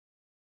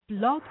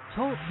Blog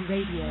Talk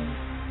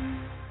Radio.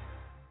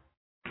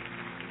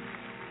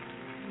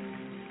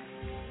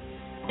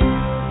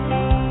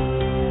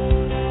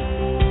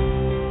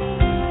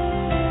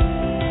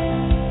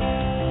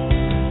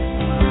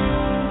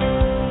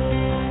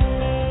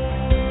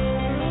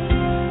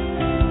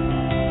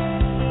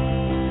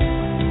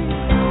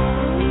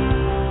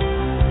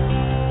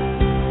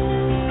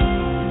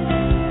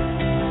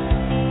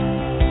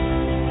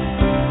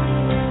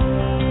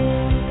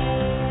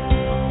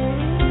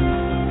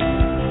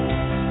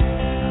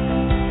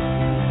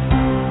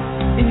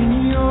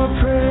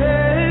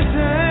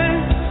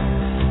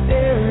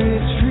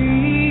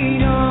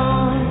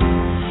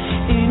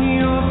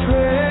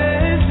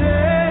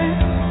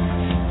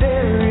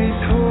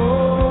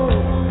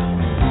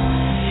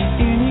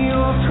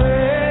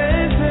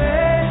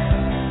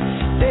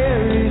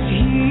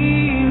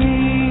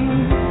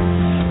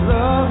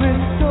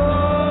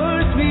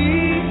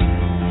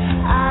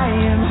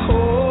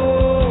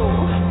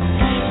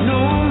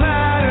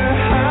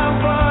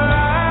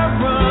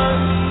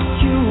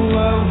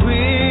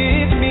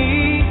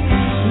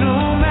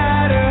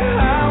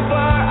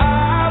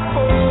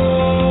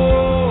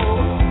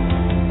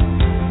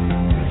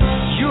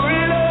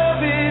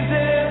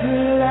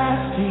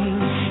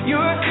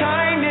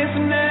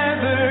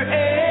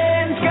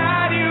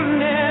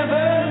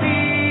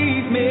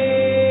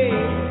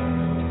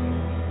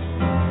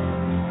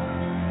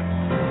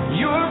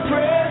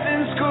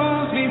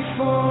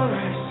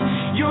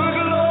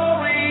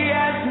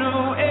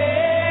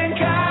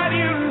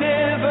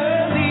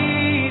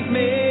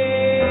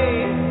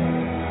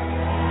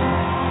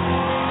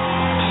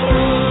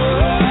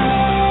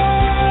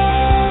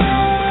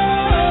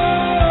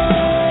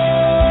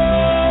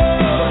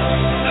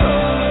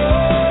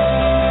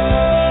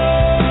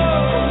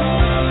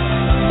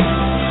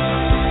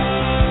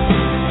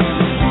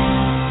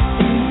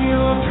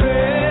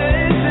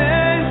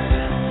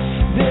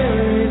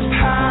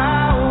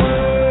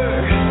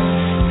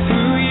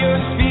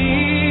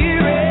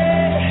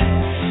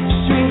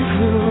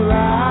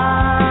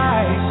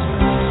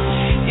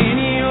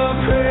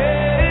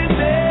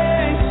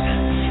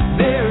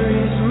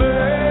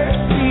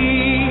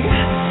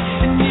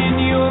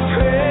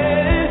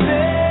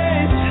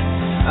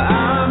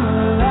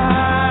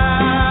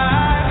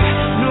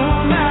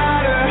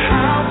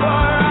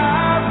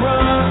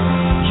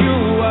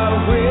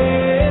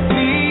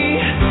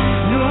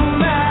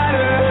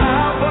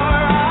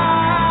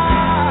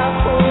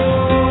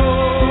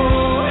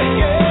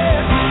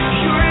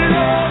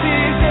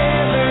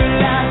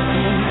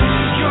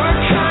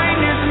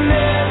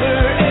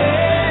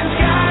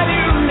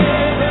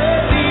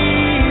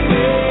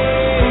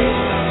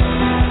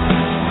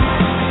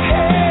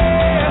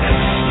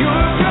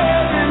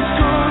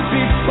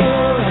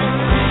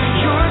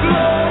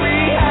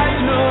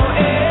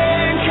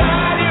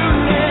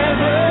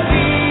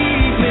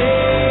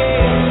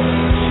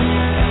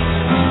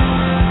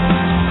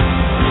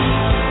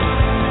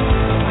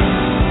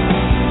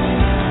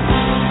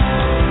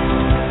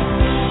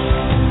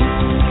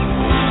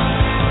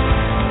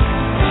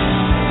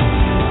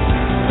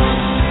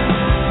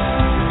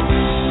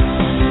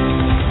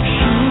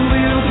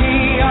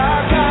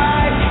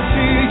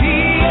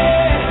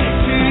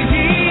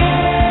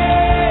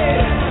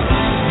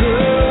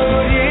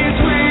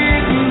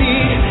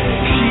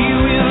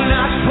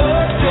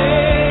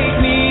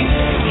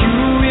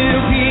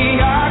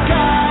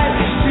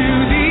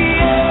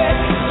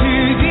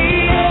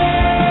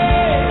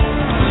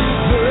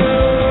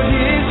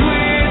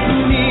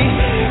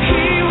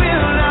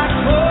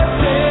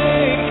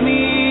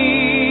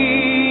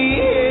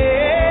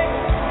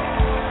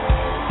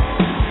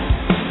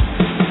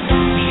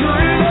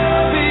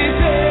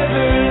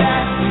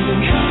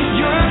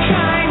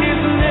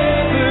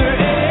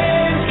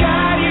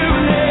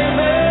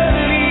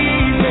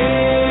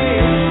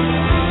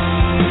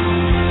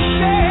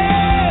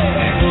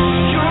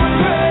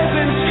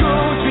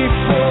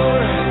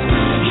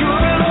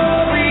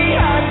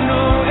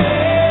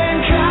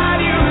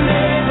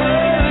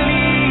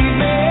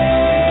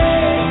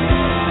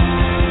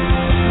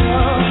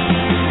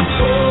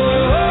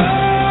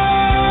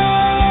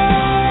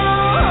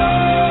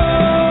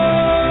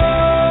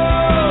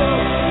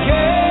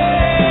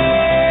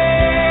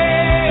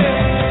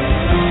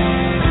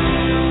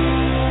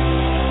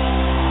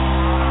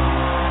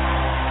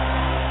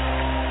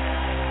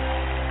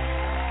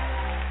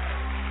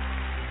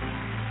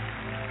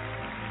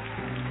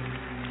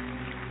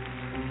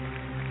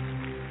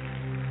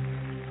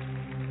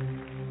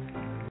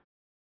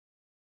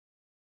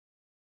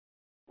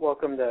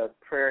 Welcome to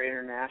Prayer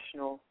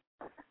International.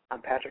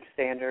 I'm Patrick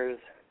Sanders.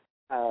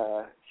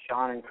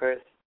 Sean and Chris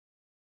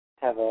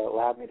have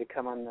allowed me to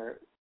come on their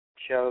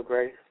show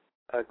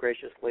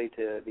graciously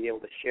to be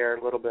able to share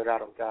a little bit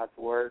out of God's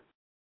Word.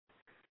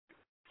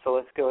 So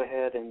let's go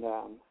ahead and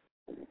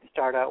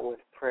start out with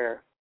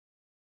prayer.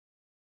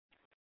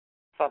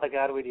 Father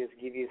God, we just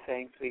give you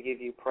thanks. We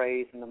give you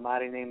praise in the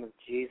mighty name of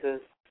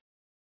Jesus,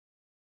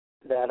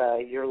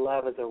 that your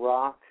love is a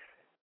rock,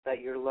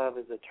 that your love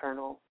is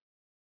eternal,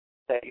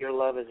 that your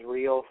love is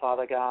real,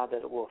 Father God,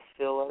 that it will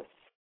fill us,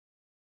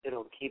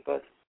 it'll keep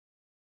us,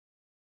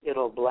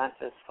 it'll bless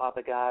us,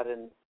 Father God,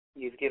 and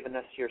you've given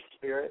us your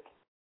Spirit.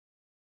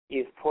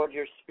 You've poured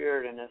your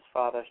Spirit in us,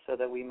 Father, so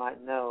that we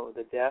might know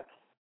the depth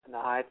and the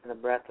height and the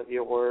breadth of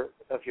your word,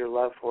 of your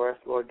love for us,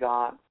 Lord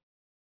God.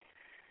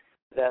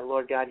 That,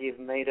 Lord God, you've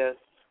made us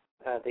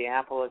the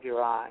apple of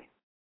your eye.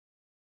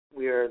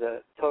 We are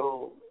the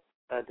total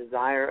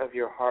desire of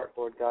your heart,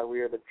 Lord God.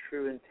 We are the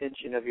true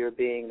intention of your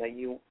being, that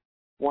you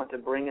want to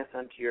bring us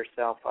unto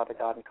yourself, Father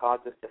God, and cause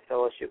us to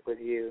fellowship with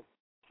you.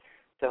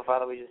 So,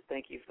 Father, we just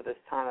thank you for this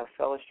time of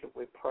fellowship.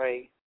 We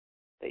pray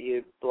that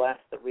you bless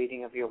the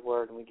reading of your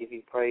word, and we give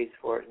you praise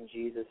for it in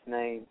Jesus'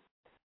 name.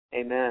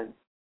 Amen.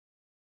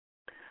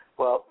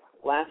 Well,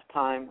 last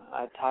time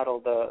I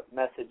titled the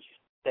message,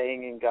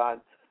 Staying in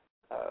God's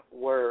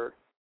Word,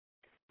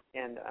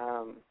 and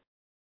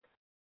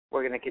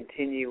we're going to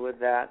continue with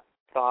that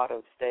thought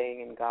of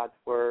staying in God's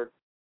Word,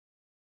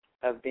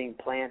 of being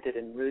planted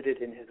and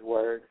rooted in His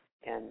Word.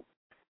 And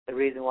the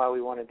reason why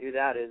we want to do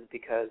that is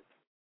because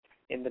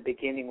in the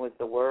beginning was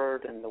the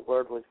Word, and the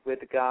Word was with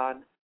God,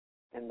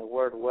 and the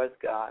Word was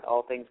God.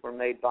 All things were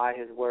made by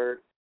His Word.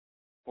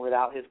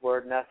 Without His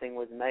Word, nothing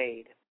was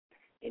made.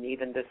 And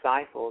even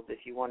disciples,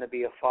 if you want to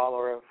be a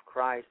follower of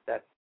Christ,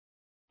 that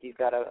you've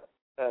got to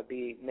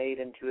be made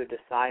into a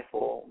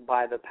disciple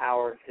by the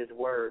power of His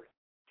Word.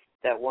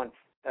 That once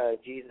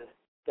Jesus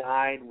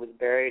died, was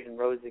buried, and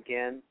rose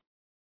again,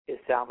 His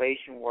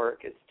salvation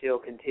work is still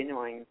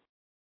continuing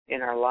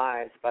in our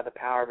lives by the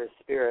power of His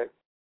Spirit.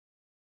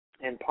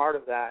 And part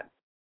of that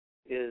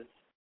is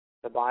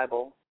the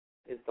Bible,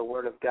 is the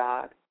Word of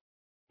God,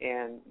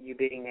 and you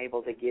being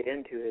able to get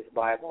into His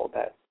Bible,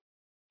 that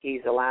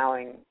He's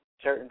allowing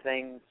certain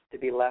things to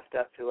be left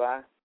up to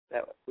us,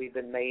 that we've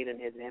been made in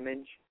His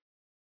image,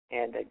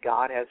 and that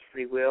God has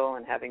free will,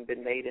 and having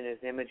been made in His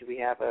image, we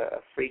have a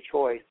free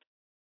choice,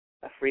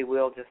 a free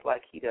will just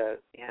like He does.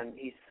 And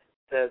He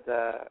says,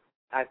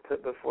 I've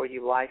put before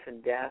you life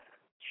and death.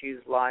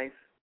 Choose life.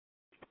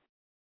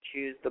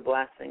 Choose the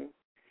blessing.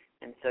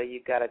 And so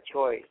you've got a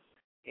choice.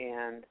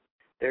 And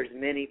there's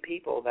many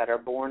people that are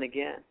born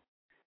again,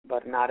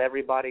 but not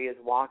everybody is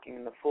walking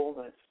in the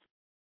fullness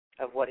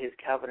of what His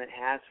covenant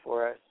has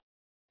for us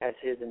as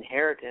His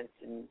inheritance.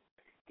 And,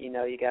 you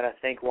know, you got to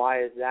think,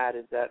 why is that?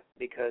 Is that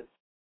because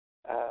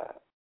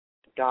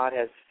God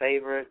has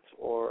favorites,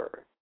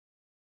 or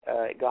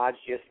God's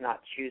just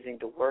not choosing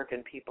to work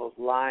in people's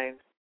lives?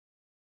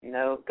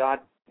 No, God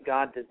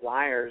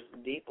desires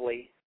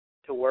deeply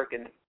to work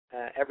in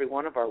every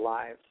one of our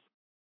lives.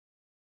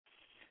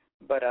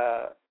 But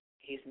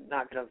He's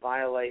not going to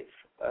violate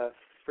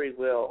free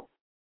will.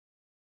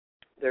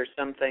 There's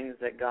some things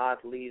that God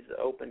leaves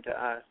open to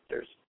us.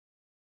 There's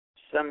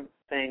some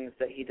things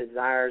that He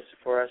desires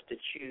for us to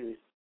choose.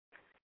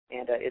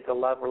 And it's a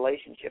love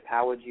relationship.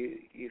 How would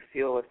you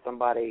feel if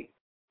somebody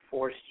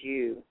forced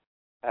you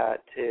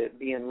to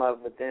be in love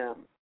with them?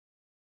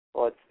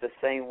 Well, it's the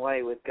same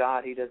way with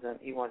God.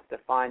 He wants to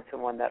find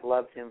someone that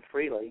loves Him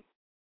freely.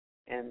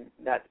 And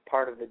that's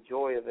part of the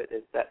joy of it,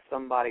 is that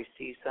somebody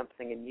sees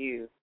something in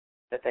you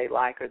that they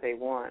like or they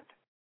want.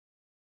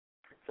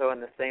 So in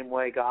the same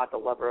way, God, the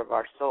lover of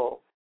our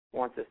soul,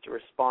 wants us to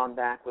respond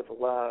back with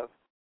love,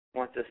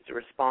 wants us to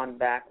respond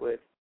back with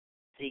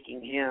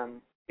seeking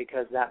Him,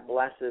 because that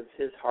blesses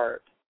His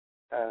heart.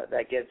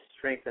 That gives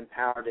strength and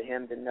power to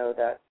Him to know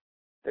that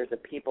there's a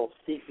people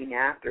seeking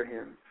after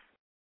Him.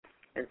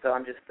 And so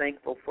I'm just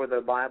thankful for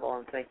the Bible.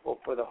 I'm thankful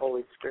for the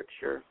Holy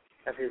Scripture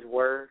of His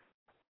Word.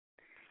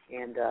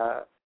 And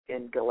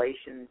in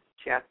Galatians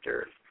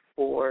chapter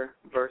 4,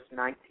 verse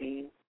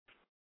 19,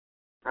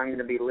 I'm going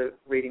to be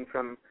reading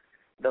from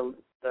the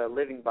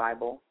Living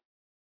Bible.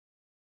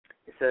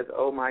 It says,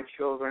 "Oh, my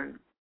children,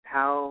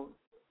 how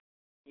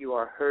you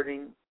are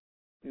hurting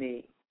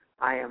me.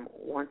 I am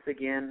once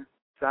again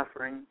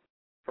suffering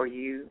for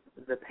you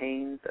the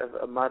pains of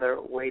a mother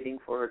waiting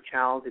for her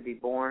child to be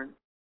born,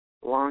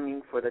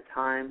 longing for the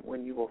time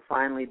when you will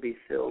finally be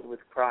filled with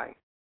Christ."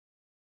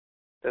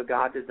 So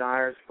God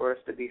desires for us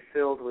to be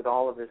filled with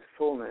all of His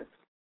fullness.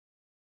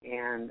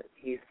 And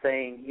He's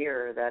saying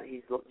here that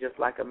He's just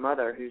like a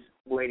mother who's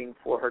waiting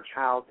for her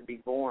child to be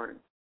born.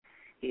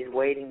 He's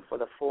waiting for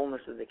the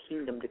fullness of the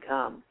kingdom to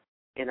come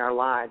in our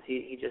lives.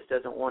 He just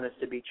doesn't want us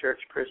to be church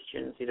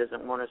Christians. He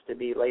doesn't want us to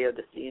be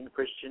Laodicean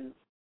Christians.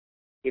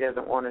 He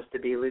doesn't want us to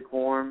be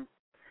lukewarm.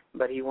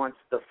 But He wants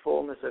the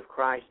fullness of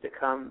Christ to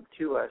come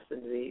to us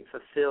and to be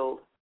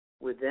fulfilled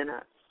within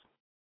us,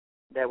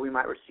 that we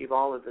might receive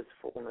all of His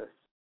fullness.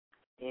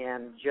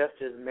 And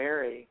just as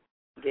Mary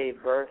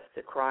gave birth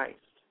to Christ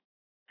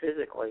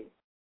physically,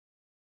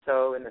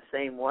 so in the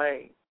same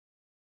way,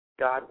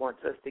 God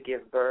wants us to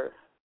give birth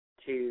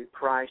to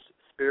Christ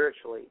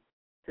spiritually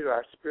through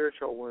our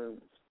spiritual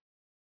wombs,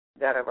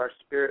 that of our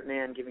spirit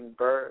man giving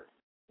birth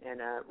and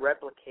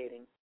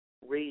replicating,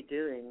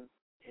 redoing,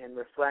 and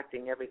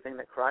reflecting everything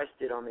that Christ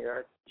did on the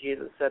earth.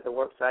 Jesus said, "The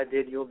works I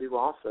did, you'll do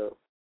also."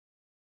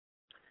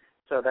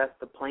 So that's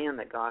the plan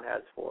that God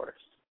has for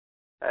us.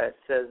 It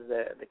says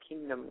that the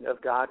kingdom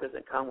of God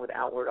doesn't come with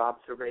outward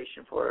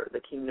observation, for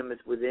the kingdom is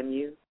within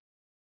you,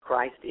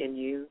 Christ in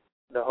you,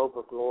 the hope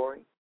of glory.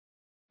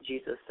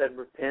 Jesus said,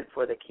 repent,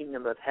 for the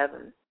kingdom of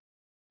heaven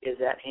is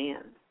at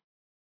hand.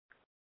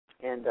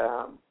 And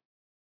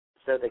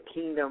so the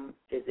kingdom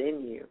is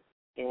in you.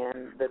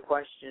 And the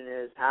question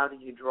is, how do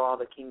you draw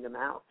the kingdom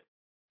out?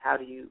 How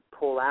do you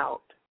pull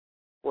out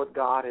what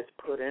God has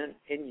put in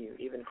you,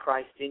 even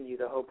Christ in you,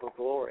 the hope of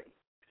glory?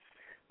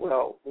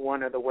 Well,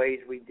 one of the ways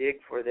we dig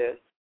for this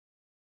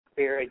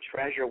buried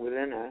treasure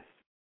within us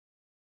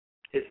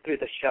is through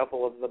the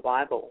shovel of the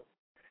Bible.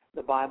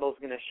 The Bible's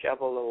going to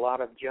shovel a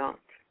lot of junk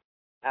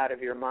out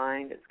of your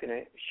mind. It's going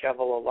to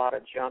shovel a lot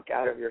of junk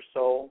out of your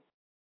soul.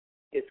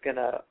 It's going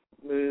to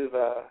move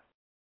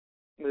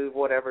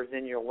whatever's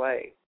in your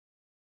way.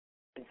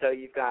 And so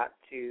you've got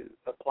to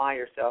apply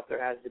yourself.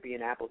 There has to be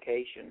an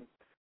application.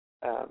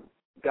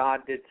 God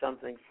did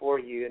something for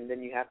you, and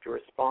then you have to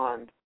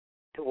respond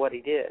to what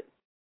he did.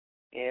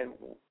 And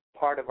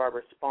part of our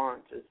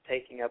response is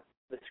taking up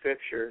the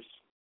Scriptures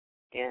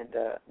and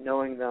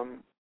knowing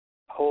them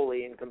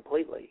wholly and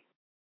completely.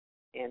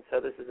 And so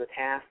this is a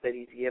task that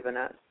he's given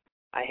us.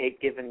 I hate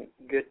giving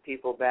good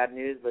people bad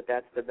news, but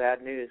that's the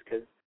bad news,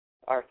 because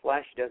our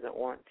flesh doesn't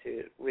want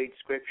to read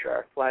Scripture.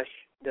 Our flesh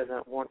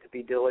doesn't want to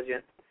be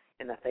diligent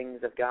in the things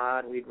of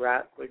God. We'd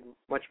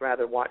much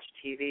rather watch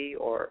TV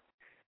or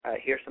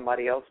hear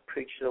somebody else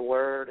preach the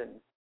Word and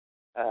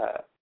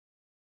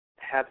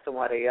have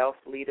somebody else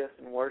lead us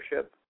in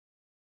worship.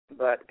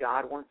 But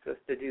God wants us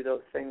to do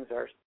those things,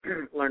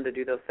 learn to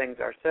do those things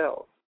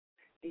ourselves.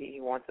 He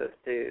wants us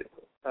to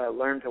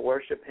learn to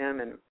worship him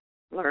and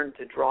learn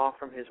to draw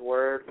from his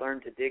Word,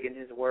 learn to dig in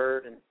his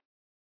Word, and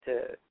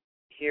to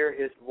hear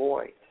his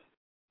voice.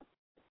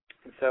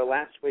 And so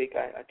last week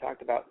I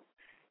talked about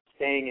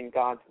staying in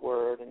God's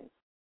Word and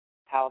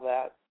how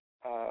that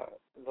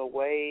the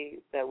way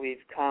that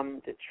we've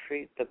come to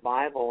treat the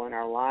Bible in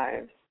our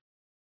lives,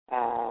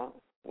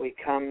 we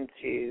come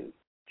to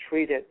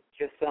treat it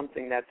just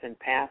something that's in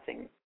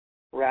passing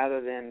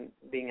rather than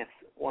being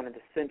one of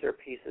the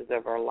centerpieces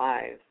of our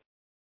lives.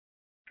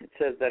 It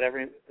says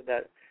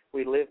that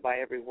we live by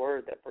every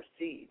word that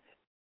proceeds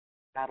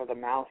out of the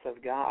mouth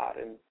of God,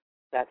 and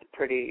that's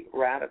pretty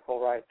radical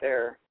right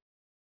there.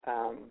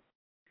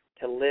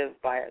 To live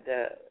by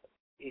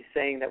he's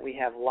saying that we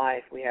have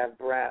life, we have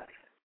breath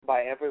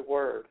by every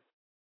word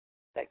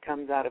that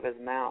comes out of his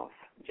mouth,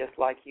 just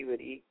like you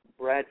would eat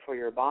bread for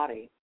your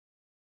body.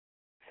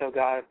 So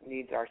God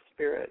needs our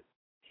spirit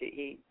to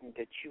eat and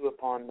to chew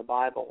upon the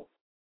Bible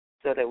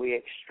so that we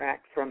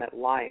extract from it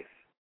life.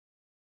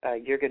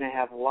 You're going to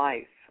have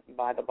life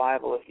by the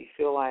Bible. If you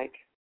feel like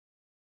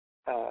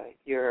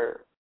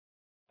you're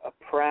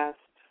oppressed,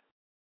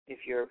 if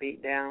you're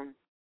beat down,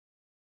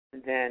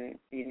 then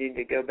you need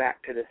to go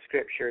back to the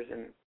Scriptures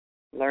and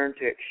learn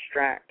to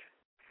extract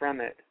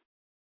from it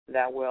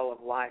that well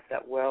of life,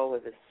 that well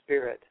of his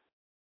Spirit,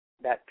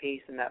 that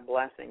peace and that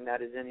blessing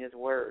that is in his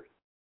Word.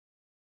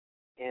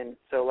 And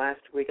so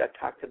last week I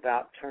talked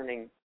about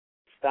turning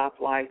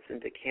stoplights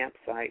into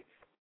campsites.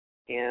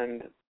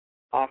 And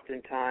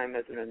oftentimes,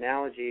 as an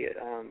analogy,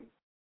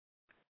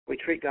 we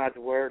treat God's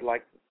Word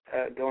like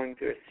going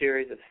through a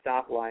series of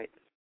stoplights.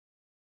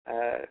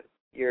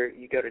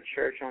 You go to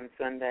church on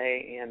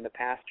Sunday and the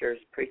pastor's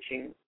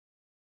preaching,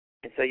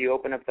 and so you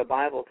open up the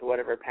Bible to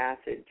whatever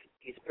passage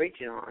he's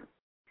preaching on,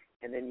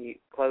 and then you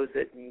close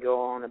it and you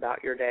go on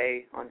about your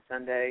day on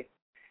Sunday,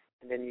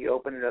 and then you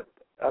open it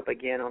up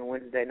again on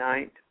Wednesday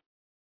night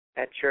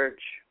at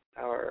church,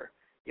 or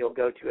you'll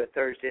go to a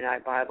Thursday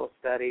night Bible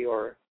study,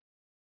 or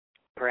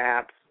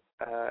perhaps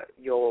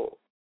you'll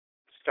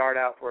start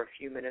out for a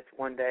few minutes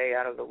one day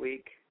out of the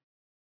week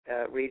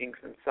reading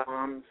some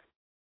Psalms.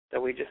 So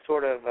we just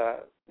sort of,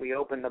 we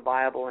open the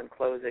Bible and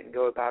close it and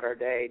go about our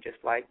day, just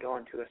like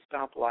going to a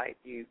stoplight.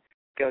 You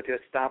go to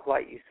a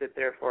stoplight, you sit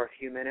there for a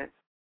few minutes,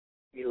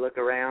 you look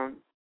around,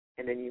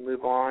 and then you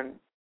move on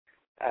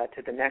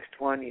to the next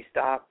one. You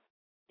stop,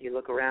 you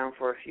look around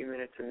for a few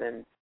minutes, and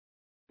then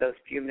those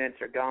few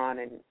minutes are gone,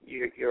 and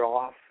you're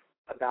off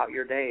about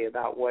your day,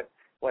 about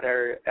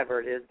whatever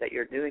it is that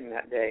you're doing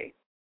that day.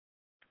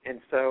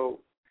 And so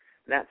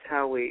that's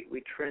how we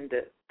tend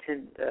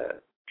to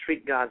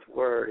treat God's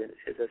Word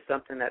as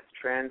something that's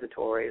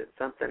transitory, as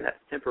something that's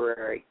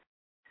temporary.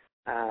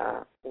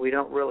 We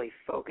don't really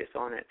focus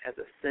on it as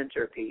a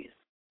centerpiece.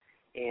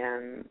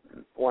 And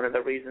one of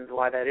the reasons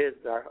why that is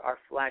our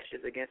flesh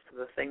is against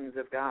the things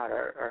of God.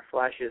 Our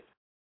flesh is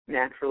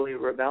naturally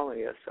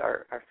rebellious.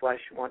 Our flesh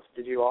wants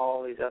to do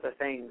all these other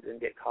things and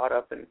get caught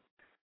up in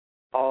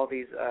all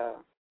these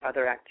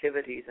other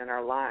activities in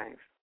our lives.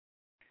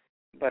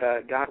 But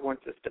God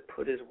wants us to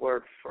put his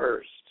Word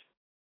first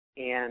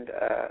and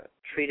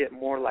treat it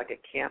more like a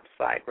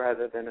campsite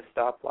rather than a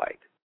stoplight.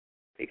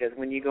 Because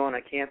when you go on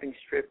a camping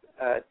trip,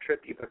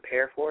 you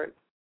prepare for it,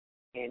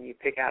 and you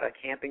pick out a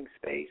camping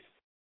space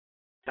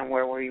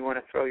somewhere where you want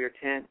to throw your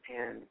tent,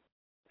 and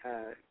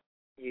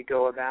you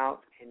go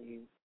about and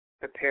you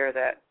prepare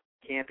that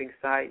camping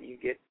site. You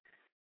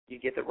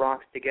get the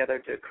rocks together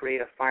to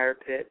create a fire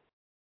pit,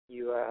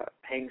 You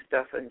hang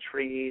stuff in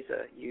trees.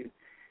 You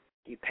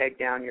peg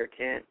down your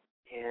tent,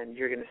 and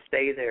you're going to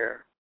stay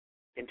there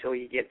until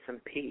you get some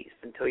peace,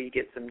 until you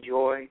get some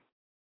joy,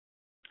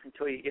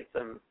 until you get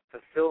some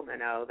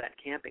fulfillment out of that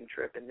camping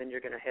trip, and then you're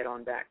going to head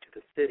on back to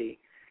the city,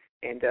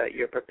 and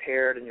you're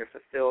prepared and you're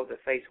fulfilled to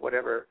face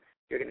whatever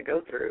you're going to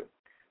go through.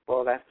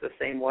 Well, that's the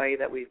same way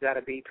that we've got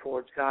to be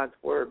towards God's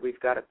Word. We've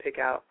got to pick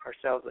out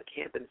ourselves a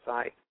camping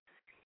site,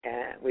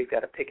 and we've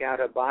got to pick out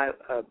a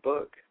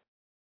book.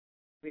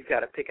 We've got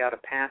to pick out a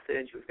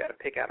passage. We've got to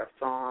pick out a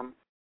psalm,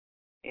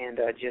 and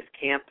just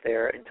camp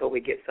there until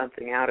we get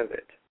something out of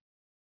it,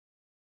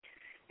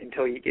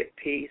 until you get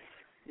peace,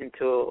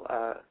 until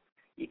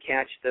you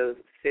catch those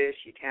fish,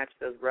 you catch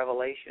those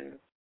revelations,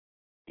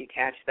 you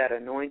catch that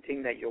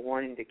anointing that you're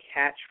wanting to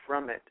catch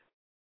from it,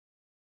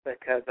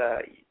 because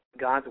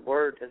God's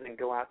Word doesn't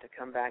go out to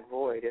come back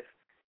void.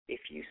 If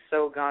you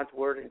sow God's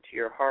Word into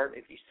your heart,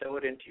 if you sow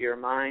it into your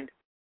mind,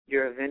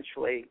 you're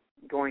eventually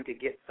going to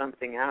get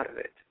something out of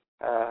it.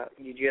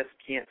 You just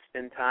can't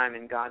spend time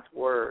in God's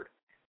Word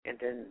and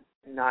then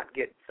not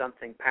get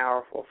something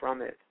powerful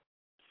from it.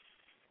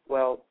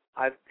 Well,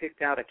 I've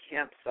picked out a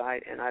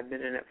campsite, and I've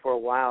been in it for a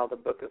while, the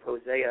book of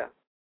Hosea,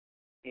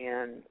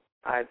 and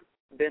I've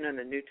been in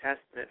the New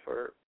Testament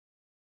for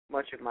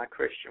much of my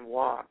Christian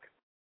walk,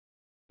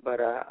 but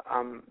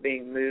I'm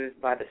being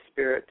moved by the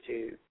Spirit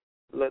to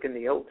look in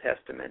the Old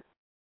Testament,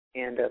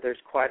 and there's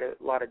quite a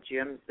lot of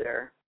gems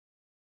there.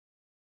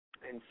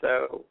 And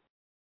so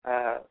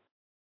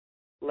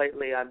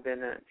lately I've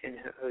been in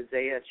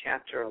Hosea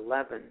chapter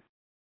 11,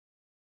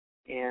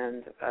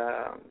 and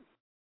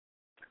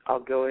I'll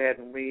go ahead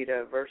and read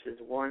verses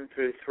 1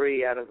 through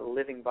 3 out of the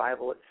Living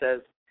Bible. It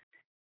says,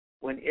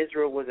 "When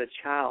Israel was a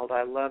child,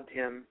 I loved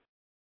him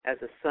as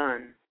a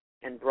son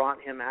and brought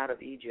him out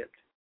of Egypt.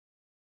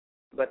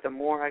 But the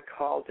more I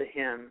called to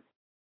him,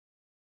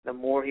 the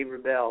more he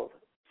rebelled,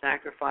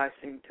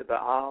 sacrificing to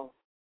Baal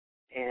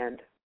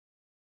and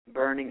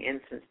burning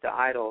incense to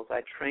idols.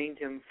 I trained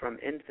him from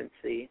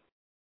infancy.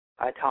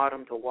 I taught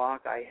him to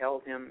walk. I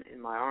held him in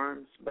my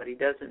arms, but he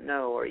doesn't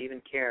know or even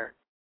care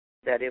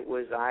that it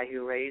was I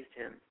who raised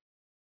him."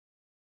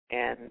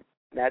 And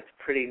that's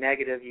pretty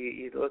negative.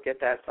 You look at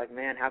that, it's like,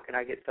 man, how can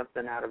I get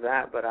something out of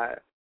that? But I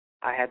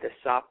had to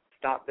stop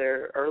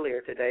there earlier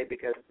today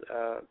because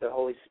the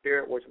Holy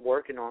Spirit was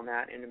working on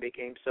that, and it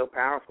became so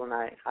powerful, and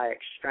I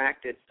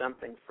extracted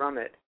something from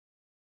it.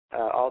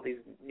 All these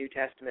New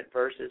Testament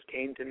verses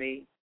came to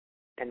me,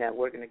 and that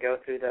we're going to go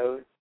through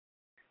those.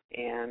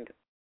 And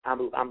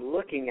I'm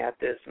looking at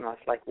this, and I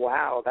was like,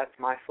 wow, that's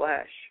my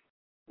flesh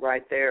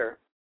right there.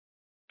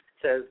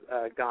 It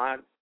says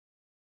God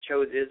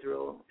chose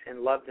Israel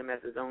and loved him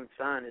as his own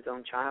son, his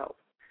own child,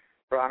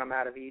 brought him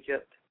out of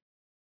Egypt.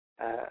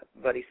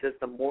 But he says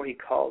the more he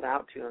called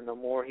out to him, the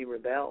more he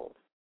rebelled.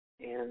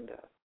 And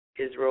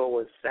Israel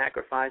was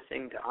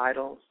sacrificing to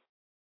idols.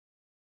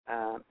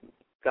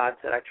 God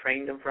said, I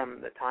trained him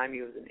from the time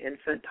he was an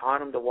infant,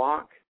 taught him to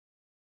walk,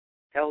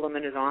 held him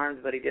in his arms,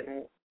 but he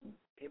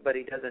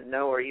doesn't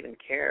know or even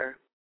care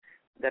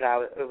that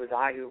it was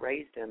I who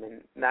raised him.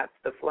 And that's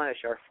the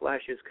flesh. Our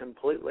flesh is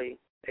completely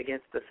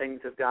against the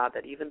things of God,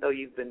 that even though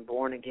you've been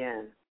born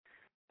again,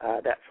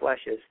 that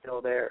flesh is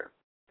still there.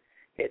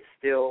 It's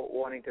still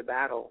wanting to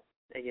battle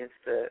against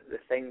the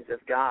things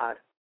of God.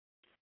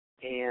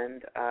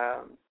 And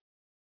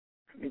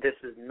this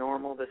is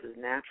normal, this is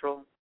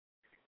natural,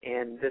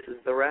 and this is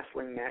the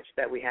wrestling match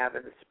that we have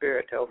in the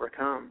Spirit to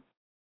overcome.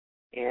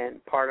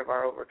 And part of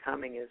our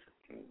overcoming is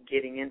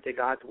getting into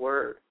God's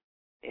Word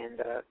and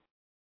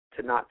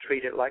to not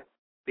treat it like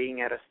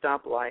being at a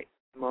stoplight,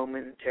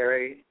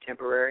 momentary,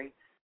 temporary,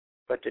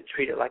 but to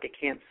treat it like a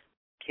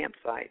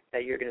campsite,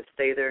 that you're going to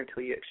stay there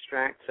until you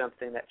extract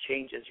something that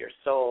changes your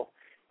soul.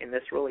 And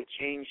this really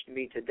changed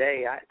me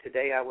today.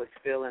 Today I was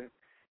feeling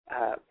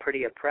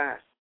pretty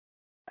oppressed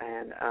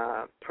and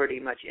pretty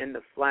much in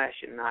the flesh,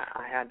 and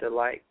I had to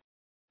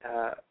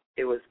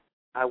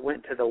I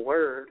went to the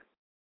Word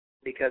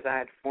because I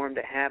had formed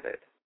a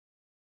habit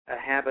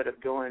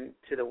of going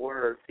to the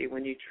Word. See,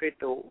 when you treat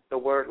the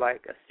Word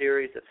like a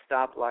series of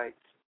stoplights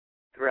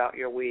throughout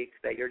your week,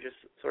 that you're just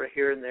sort of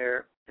here and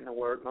there in the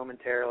Word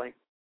momentarily.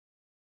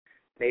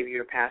 Maybe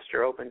your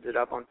pastor opens it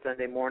up on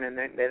Sunday morning.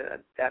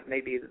 That may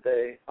be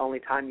the only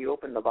time you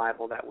open the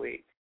Bible that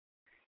week.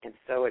 And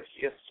so it's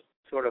just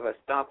sort of a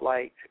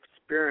stoplight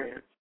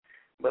experience.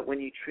 But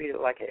when you treat it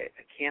like a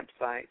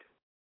campsite,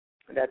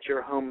 that's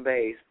your home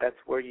base. That's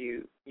where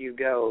you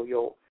go.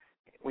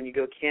 When you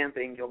go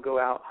camping, you'll go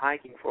out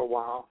hiking for a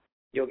while.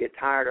 You'll get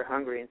tired or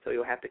hungry, and so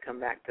you'll have to come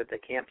back to the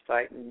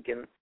campsite. And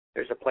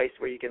there's a place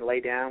where you can lay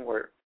down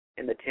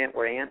in the tent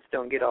where ants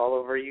don't get all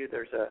over you.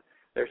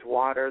 There's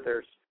water.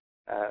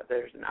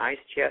 There's an ice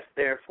chest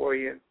there for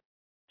you.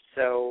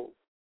 So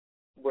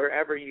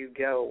wherever you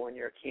go when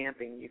you're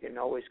camping, you can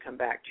always come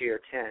back to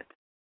your tent.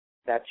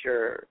 That's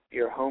your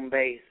home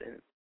base,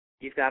 and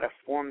you've got to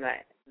form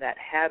that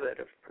habit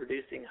of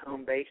producing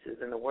home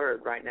bases in the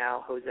Word. Right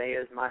now,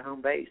 Hosea is my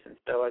home base, and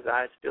so as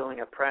I was feeling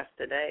oppressed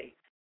today,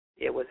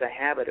 it was a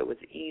habit. It was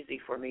easy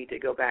for me to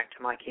go back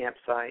to my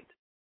campsite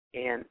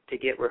and to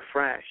get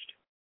refreshed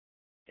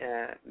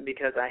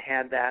because I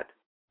had that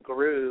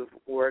groove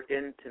worked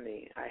into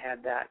me. I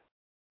had that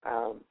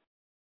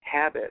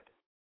habit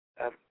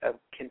of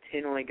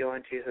continually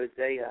going to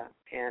Hosea,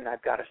 and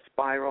I've got a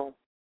spiral.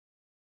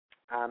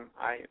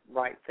 I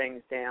write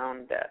things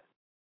down that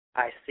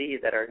I see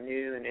that are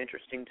new and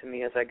interesting to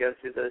me as I go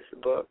through this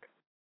book.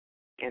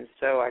 And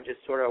so I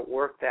just sort of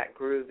work that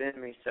groove in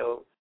me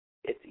so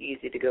it's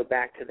easy to go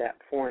back to that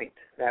point,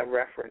 that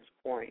reference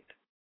point.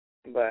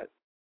 But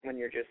when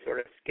you're just sort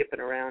of skipping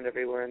around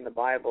everywhere in the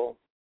Bible,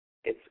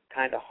 it's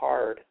kind of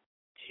hard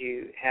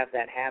to have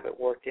that habit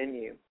worked in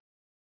you.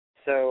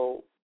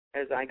 So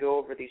as I go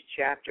over these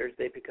chapters,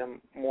 they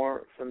become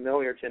more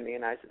familiar to me,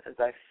 and as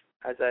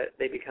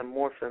they become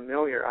more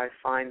familiar, I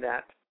find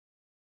that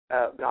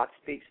God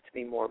speaks to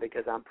me more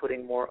because I'm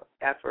putting more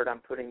effort, I'm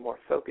putting more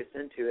focus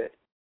into it,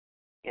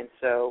 and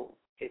so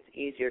it's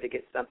easier to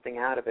get something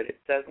out of it. It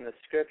says in the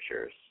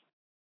Scriptures,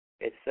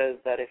 it says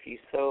that if you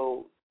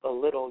sow a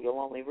little, you'll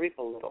only reap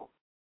a little,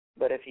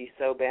 but if you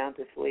sow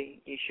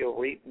bountifully, you shall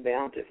reap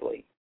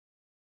bountifully.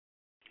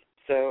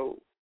 So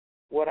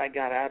what I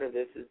got out of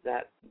this is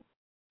that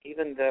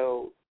even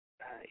though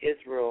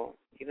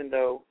even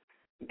though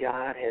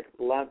God had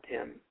loved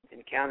him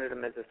and counted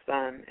him as a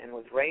son and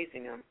was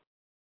raising him,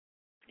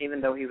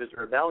 even though he was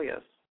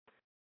rebellious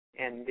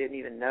and didn't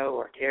even know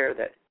or care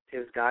that it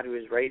was God who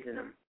was raising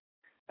him,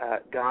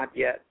 God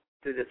yet,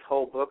 through this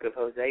whole book of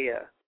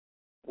Hosea,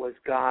 was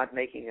God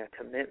making a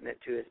commitment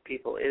to his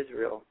people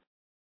Israel.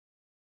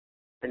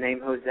 The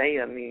name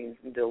Hosea means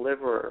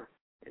deliverer.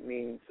 It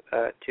means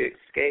to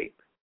escape,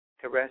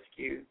 to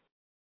rescue.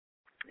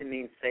 It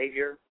means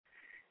savior.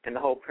 And the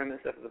whole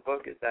premise of the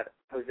book is that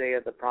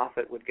Hosea the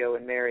prophet would go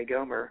and marry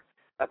Gomer,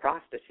 a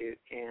prostitute.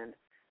 And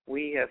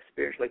we have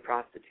spiritually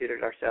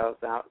prostituted ourselves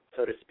out,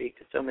 so to speak,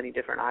 to so many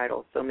different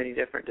idols, so many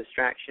different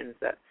distractions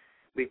that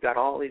we've got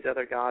all these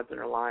other gods in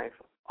our life,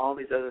 all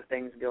these other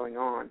things going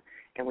on,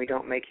 and we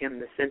don't make him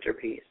the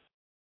centerpiece.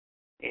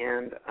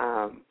 And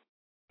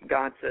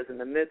God says in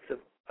the midst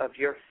of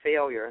your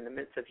failure, in the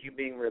midst of you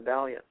being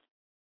rebellious,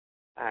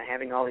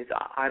 having all these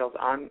idols,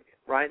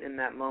 right in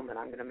that moment,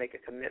 I'm going to make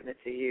a commitment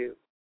to you,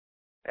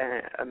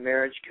 a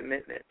marriage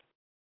commitment.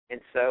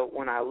 And so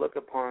when I look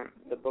upon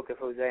the book of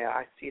Hosea,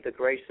 I see the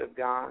grace of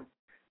God.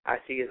 I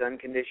see his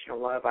unconditional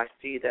love. I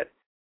see that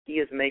he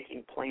is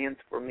making plans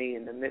for me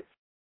in the midst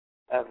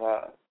of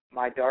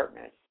my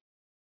darkness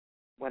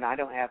when I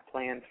don't have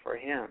plans for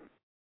him,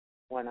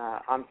 when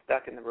I'm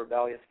stuck in the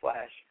rebellious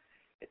flesh.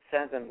 It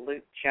says in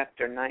Luke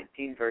chapter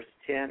 19, verse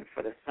 10,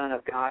 "For the Son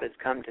of God has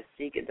come to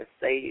seek and to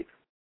save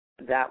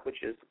that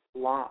which is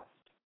lost."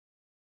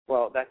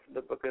 Well, that's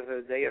the book of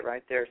Hosea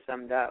right there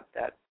summed up,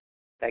 that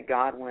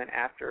God went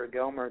after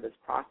Gomer, this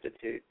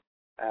prostitute,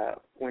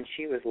 when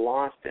she was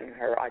lost in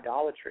her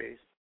idolatries,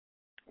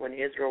 when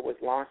Israel was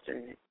lost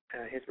in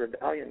his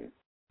rebellion,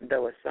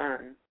 though a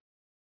son,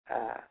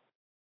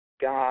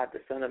 God,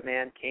 the Son of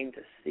Man, came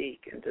to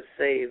seek and to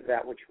save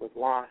that which was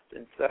lost.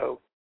 And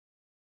so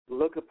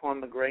look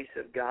upon the grace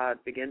of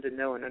God, begin to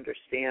know and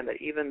understand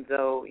that even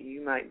though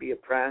you might be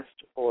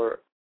oppressed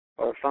or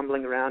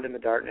fumbling around in the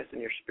darkness in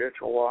your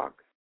spiritual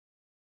walk,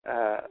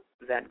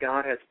 that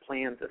God has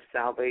plans of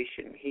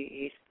salvation.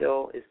 He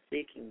still is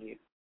seeking you.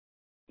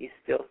 He's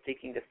still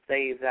seeking to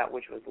save that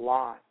which was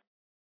lost.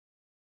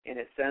 And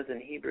it says in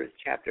Hebrews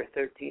chapter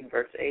 13,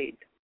 verse 8,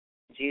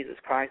 Jesus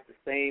Christ the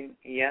same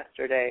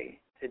yesterday,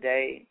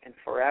 today, and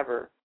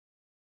forever.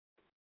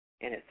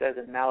 And it says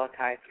in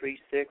Malachi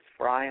 3:6,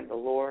 "For I am the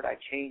Lord, I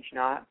change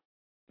not.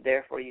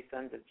 Therefore ye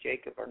sons of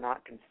Jacob are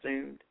not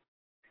consumed."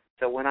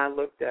 So when I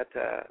looked at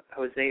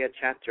Hosea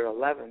chapter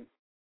 11,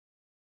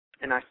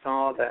 and I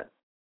saw that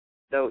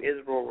though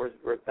Israel was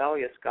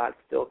rebellious, God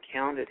still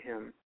counted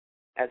him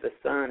as a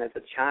son, as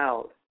a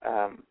child.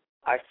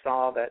 I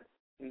saw that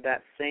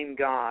same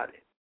God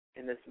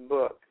in this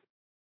book,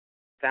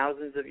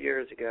 thousands of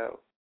years ago,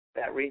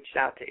 that reached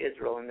out to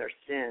Israel in their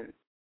sin,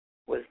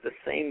 was the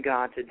same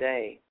God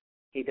today.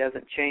 He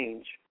doesn't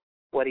change.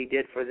 What he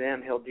did for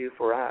them, he'll do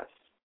for us.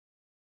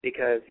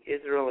 Because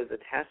Israel is a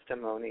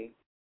testimony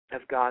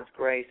of God's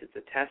grace. It's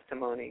a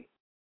testimony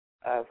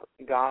of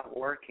God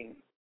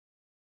working,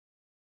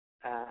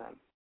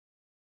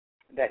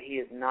 that he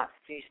has not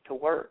ceased to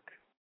work.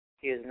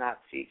 He has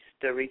not ceased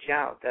to reach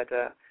out.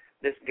 That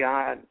this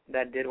God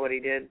that did what he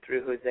did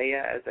through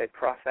Hosea as a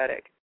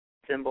prophetic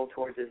symbol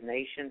towards his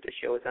nation to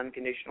show his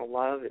unconditional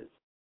love is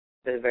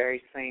the very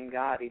same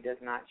God. He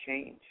does not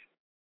change.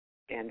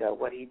 And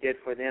what he did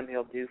for them,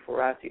 he'll do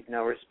for us. He's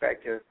no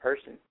respecter of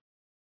person.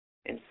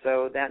 And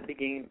so that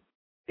began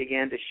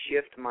to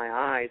shift my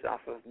eyes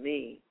off of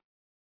me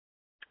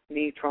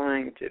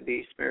trying to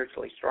be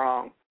spiritually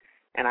strong.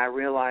 And I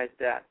realized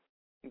that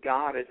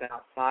God is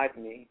outside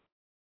me,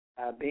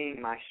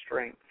 being my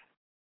strength,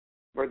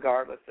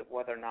 regardless of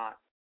whether or not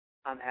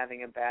I'm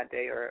having a bad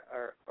day or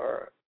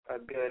a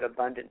good,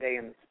 abundant day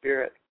in the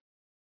Spirit.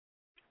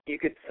 You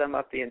could sum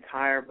up the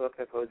entire book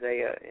of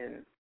Hosea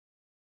in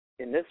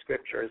in this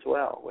scripture as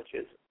well, which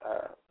is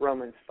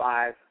Romans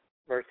 5,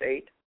 verse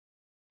 8.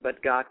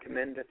 But God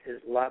commendeth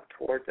his love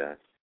towards us,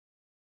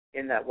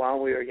 in that while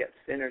we were yet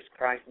sinners,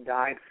 Christ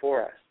died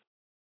for us.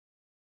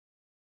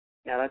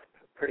 Now that's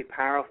pretty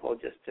powerful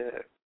just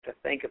to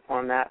think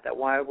upon that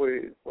while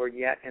we were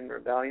yet in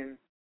rebellion,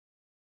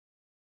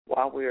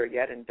 while we were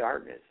yet in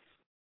darkness,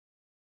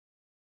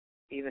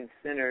 even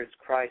sinners,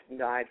 Christ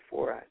died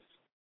for us.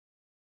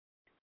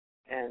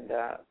 And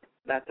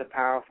that's a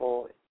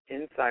powerful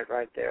insight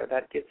right there.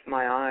 That gets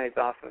my eyes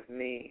off of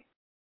me,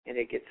 and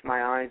it gets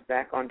my eyes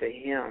back onto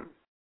him,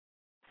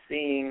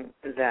 seeing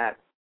that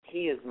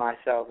he is my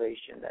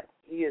salvation, that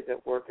he is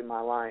at work in my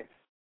life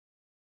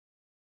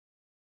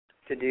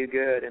to do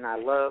good. And I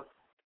love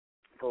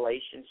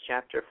Galatians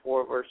chapter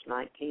 4, verse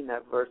 19,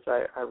 that verse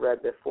I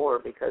read before,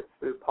 because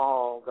through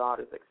Paul, God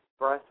is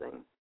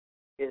expressing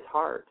his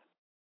heart.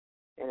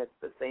 And it's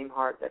the same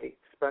heart that he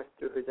expressed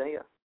through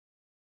Hosea.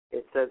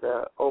 It says,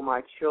 "O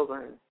my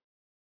children,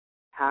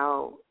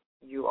 how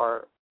you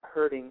are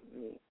hurting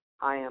me.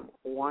 I am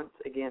once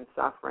again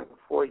suffering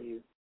for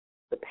you,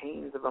 the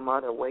pains of a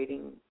mother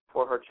waiting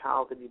for her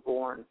child to be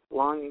born,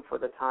 longing for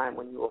the time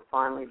when you will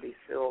finally be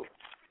filled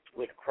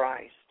with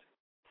Christ."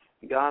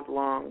 God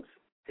longs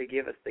to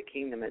give us the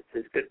kingdom. It's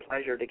his good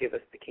pleasure to give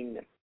us the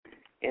kingdom.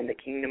 And the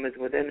kingdom is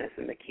within us,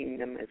 and the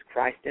kingdom is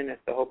Christ in us,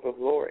 the hope of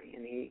glory.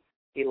 And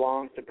he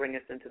longs to bring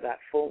us into that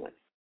fullness,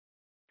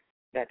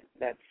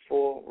 that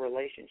full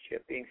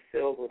relationship, being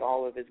filled with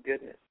all of his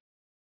goodness.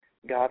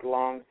 God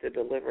longs to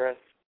deliver us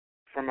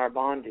from our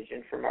bondage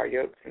and from our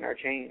yokes and our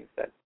chains.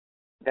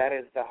 That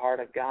is the heart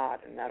of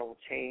God, and that will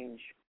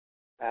change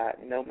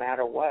no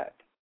matter what.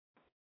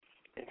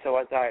 And so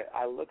as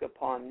I look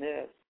upon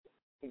this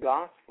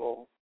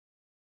gospel,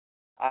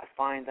 I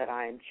find that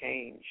I am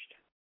changed.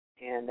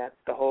 And that's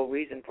the whole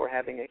reason for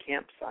having a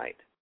campsite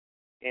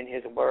in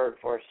his word,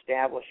 for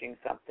establishing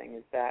something,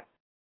 is that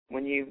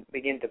when you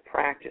begin to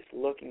practice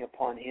looking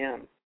upon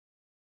him,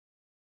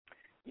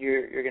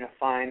 you're going to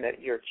find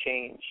that you're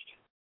changed.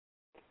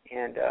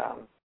 And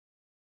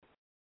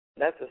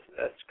that's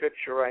a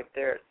scripture right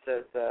there. It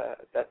says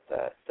that's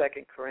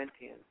 2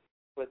 Corinthians.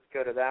 Let's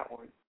go to that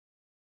one.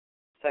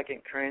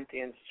 2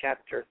 Corinthians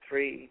chapter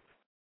 3,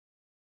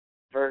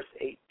 verse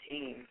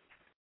 18.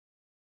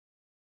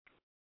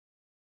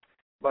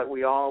 "But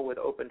we all with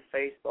open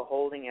face,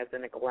 beholding as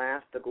in a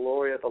glass the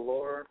glory of the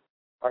Lord,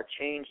 are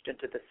changed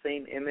into the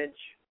same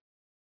image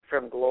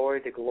from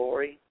glory to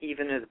glory,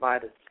 even as by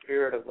the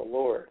Spirit of the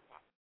Lord,"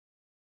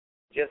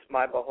 just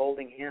by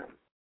beholding him.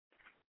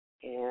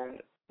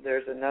 And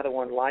there's another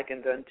one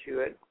likened unto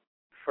it,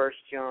 1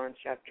 John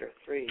chapter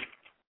 3,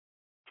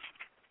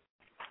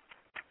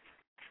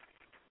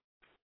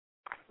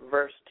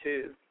 verse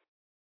 2.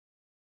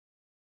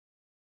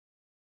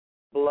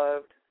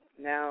 "Beloved,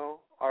 now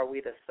are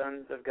we the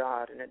sons of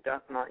God, and it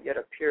doth not yet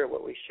appear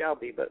what we shall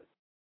be, but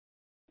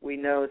we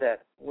know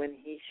that when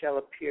he shall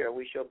appear,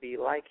 we shall be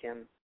like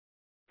him,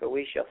 but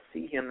we shall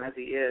see him as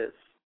he is."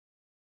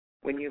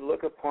 When you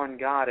look upon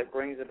God, it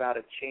brings about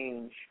a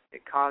change.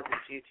 It causes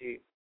you to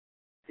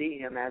see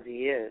him as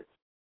he is.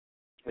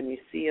 When you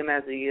see him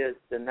as he is,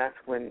 then that's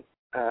when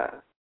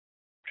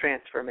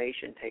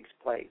transformation takes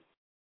place.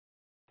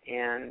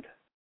 And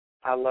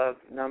I love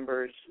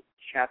Numbers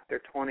chapter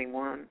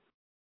 21,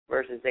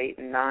 verses 8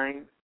 and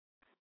 9.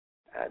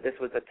 This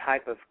was a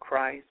type of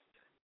Christ,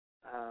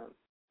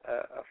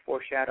 a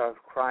foreshadow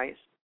of Christ.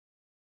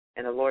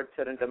 "And the Lord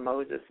said unto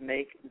Moses,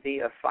 Make thee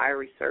a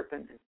fiery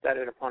serpent, and set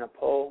it upon a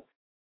pole.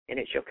 And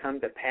it shall come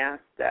to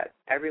pass that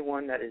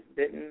everyone that is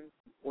bitten,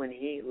 when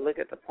he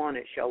looketh upon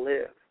it, shall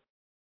live.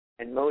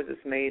 And Moses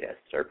made a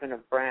serpent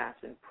of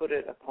brass, and put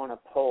it upon a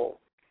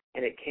pole.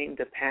 And it came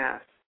to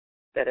pass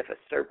that if a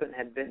serpent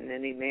had bitten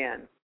any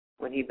man,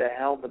 when he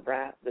beheld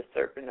the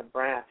serpent of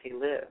brass, he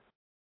lived."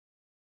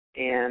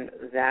 And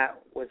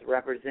that was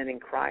representing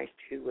Christ,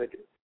 who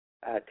would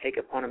take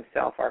upon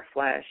himself our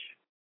flesh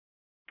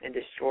and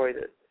destroy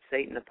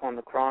Satan upon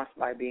the cross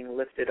by being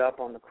lifted up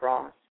on the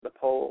cross, the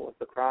pole of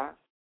the cross.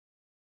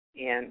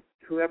 And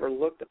whoever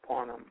looked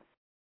upon him,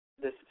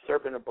 this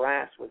serpent of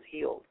brass, was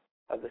healed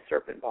of the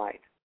serpent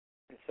bite.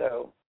 And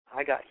so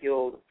I got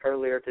healed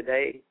earlier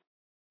today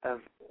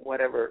of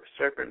whatever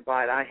serpent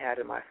bite I had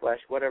in my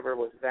flesh, whatever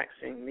was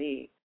vexing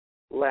me,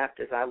 left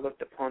as I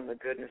looked upon the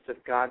goodness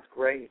of God's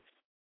grace.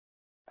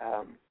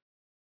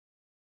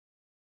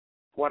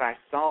 What I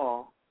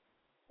saw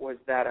was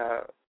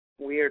that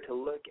we are to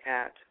look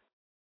at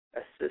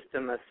a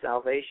system of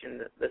salvation.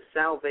 The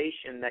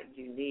salvation that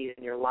you need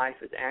in your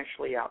life is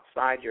actually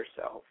outside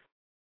yourself.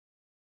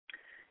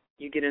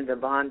 You get into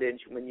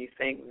bondage when you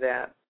think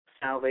that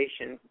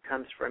salvation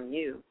comes from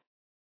you,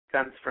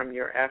 comes from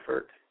your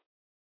effort.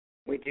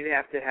 We do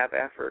have to have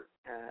effort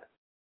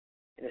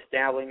in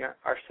establishing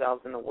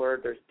ourselves in the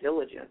Word. There's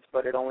diligence,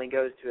 but it only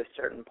goes to a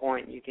certain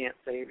point. You can't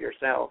save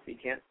yourself. You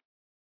can't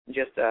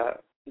just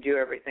do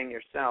everything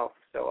yourself.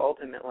 So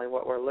ultimately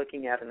what we're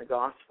looking at in the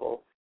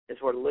gospel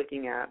is we're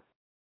looking at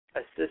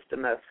a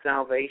system of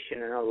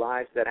salvation in our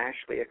lives that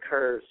actually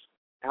occurs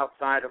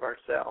outside of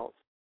ourselves.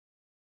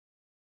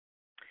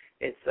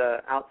 It's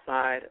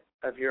outside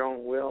of your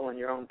own will and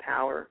your own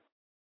power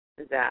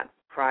that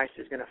Christ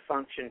is going to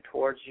function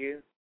towards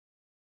you,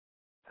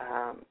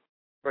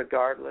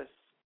 regardless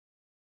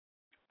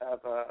of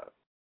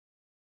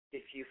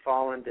if you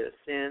fall into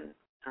sin.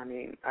 I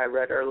mean, I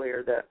read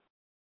earlier that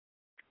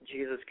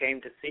Jesus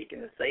came to seek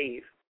and to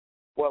save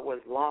what was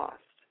lost.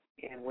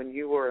 And when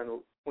you were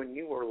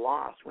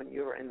lost, when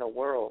you were in the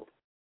world,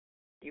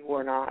 you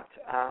were not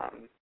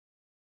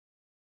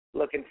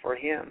looking for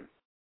him.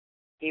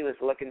 He was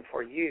looking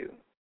for you.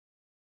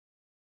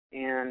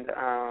 And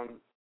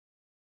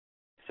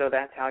so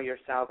that's how your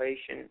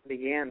salvation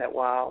began, that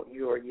while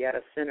you were yet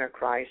a sinner,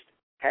 Christ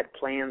had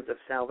plans of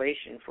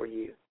salvation for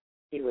you.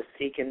 He was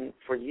seeking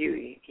for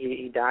you.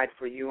 He died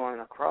for you on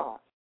a cross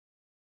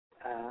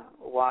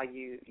while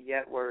you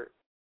yet were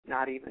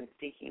not even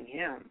seeking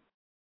him.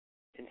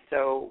 And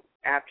so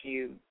after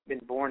you've been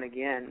born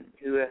again,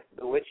 who hath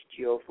bewitched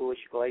you, O foolish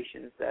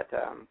Galatians, that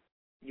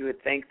you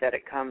would think that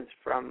it comes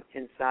from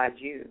inside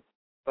you.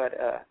 But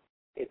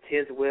it's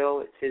his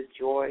will, it's his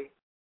joy,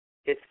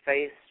 his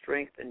faith,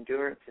 strength,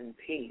 endurance, and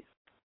peace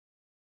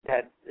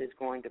that is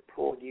going to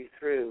pull you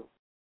through.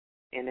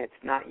 And it's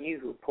not you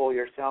who pull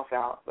yourself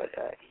out, but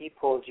he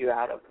pulls you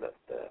out of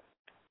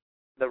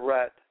the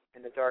rut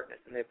and the darkness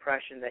and the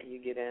oppression that you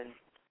get in,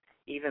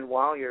 even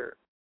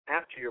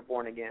after you're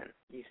born again.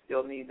 You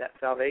still need that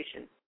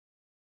salvation.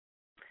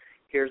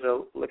 Here's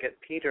a look at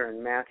Peter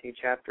in Matthew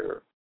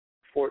chapter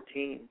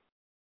 14,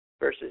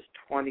 verses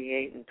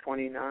 28 and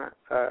 29,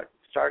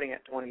 starting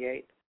at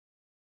 28.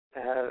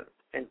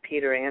 And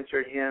Peter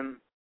answered him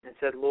and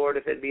said, Lord,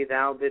 if it be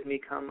thou, bid me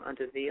come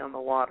unto thee on the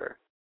water.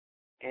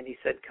 And he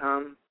said,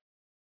 Come.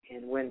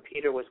 And when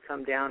Peter was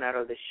come down out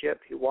of the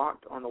ship, he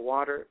walked on the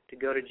water to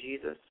go to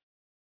Jesus.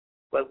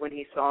 But when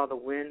he saw the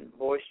wind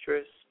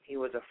boisterous, he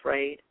was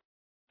afraid,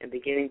 and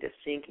beginning to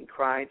sink, he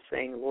cried,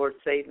 saying, Lord,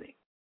 save me.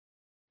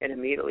 And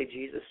immediately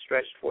Jesus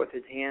stretched forth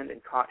his hand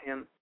and caught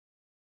him.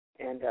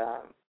 And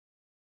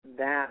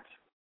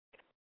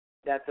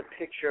that's a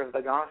picture of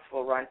the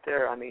gospel right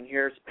there. I mean,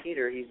 here's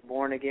Peter. He's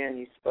born again.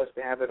 He's supposed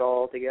to have it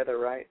all together,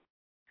 right?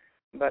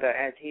 But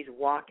as he's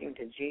walking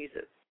to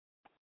Jesus,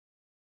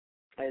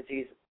 as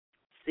he's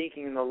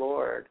seeking the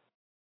Lord,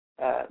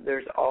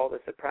 there's all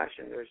this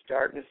oppression. There's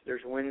darkness,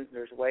 there's winds,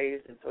 there's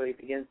waves, and so he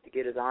begins to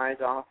get his eyes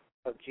off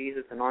of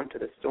Jesus and onto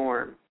the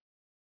storm,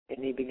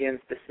 and he begins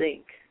to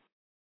sink.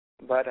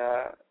 But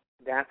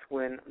that's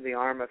when the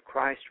arm of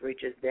Christ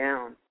reaches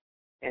down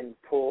and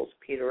pulls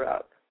Peter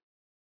up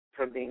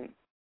from being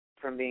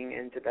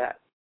into that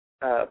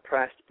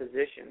oppressed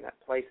position, that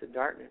place of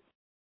darkness.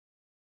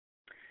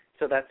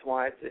 So that's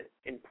why it's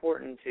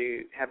important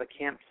to have a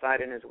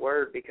campsite in his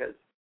word, because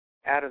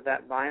out of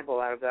that Bible,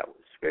 out of that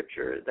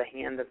scripture, the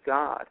hand of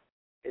God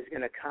is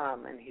going to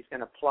come, and he's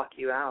going to pluck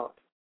you out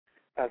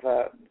of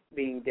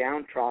being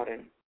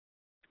downtrodden.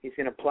 He's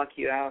going to pluck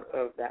you out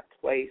of that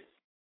place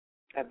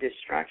of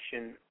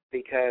distraction,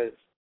 because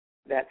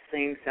that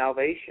same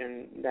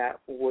salvation that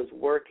was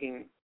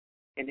working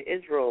in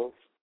Israel's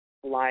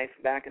life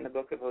back in the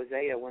book of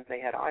Hosea when they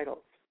had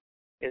idols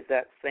is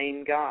that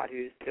same God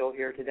who's still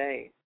here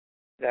today,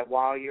 that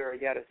while you're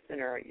yet a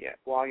sinner,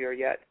 while you're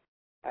yet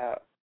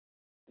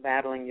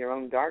battling your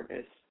own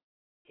darkness,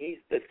 he's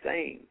the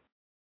same,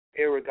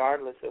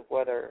 irregardless of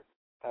whether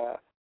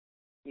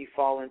you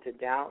fall into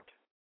doubt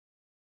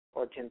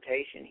or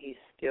temptation. He's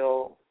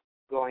still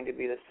going to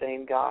be the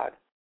same God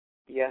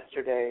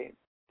yesterday,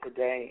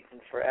 today,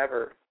 and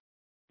forever.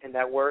 And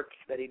that work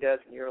that he does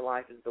in your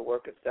life is the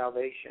work of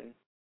salvation.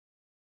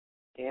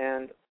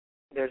 And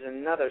there's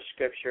another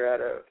scripture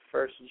out of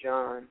 1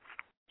 John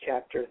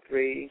chapter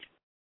 3,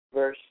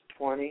 verse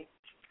 20.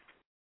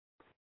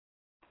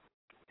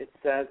 It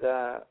says,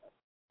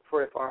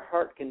 For if our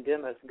heart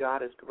condemn us,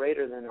 God is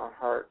greater than our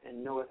heart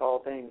and knoweth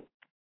all things.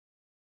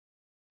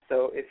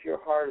 So if your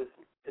heart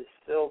is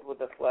filled with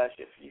the flesh,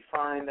 if you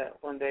find that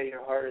one day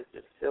your heart is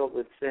just filled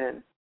with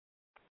sin,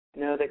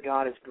 know that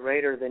God is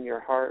greater than your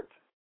heart,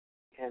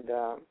 and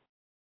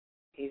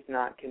he's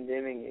not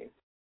condemning you.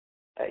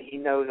 He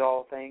knows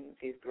all things.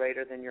 He's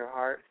greater than your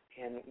heart,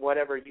 and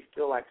whatever you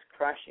feel like is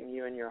crushing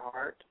you in your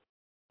heart,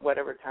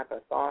 whatever type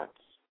of thoughts,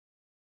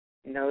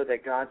 know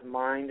that God's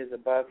mind is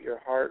above your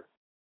heart,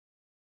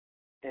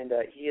 and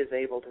he is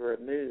able to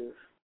remove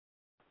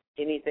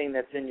anything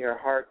that's in your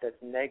heart that's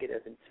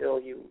negative and fill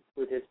you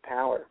with his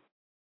power.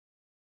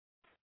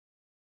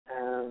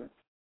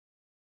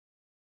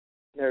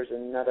 There's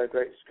another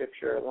great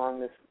scripture along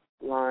this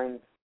line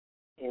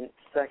in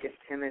 2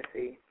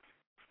 Timothy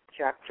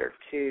chapter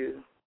 2,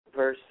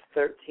 verse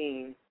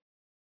 13.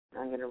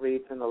 I'm going to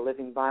read from the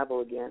Living Bible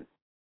again.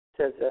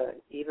 It says,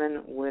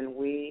 even when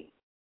we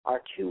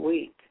are too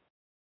weak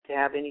to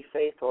have any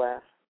faith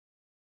left,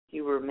 he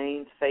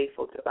remains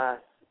faithful to us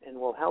and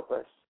will help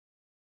us,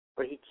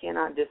 for he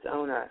cannot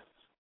disown us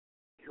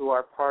who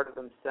are part of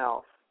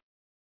himself,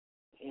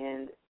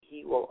 and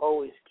he will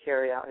always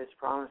carry out his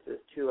promises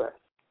to us.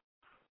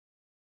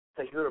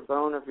 So you're a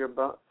bone of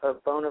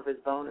his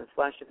bone and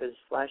flesh of his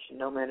flesh, and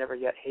no man ever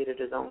yet hated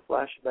his own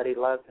flesh, but he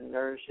loves and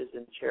nourishes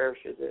and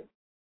cherishes it,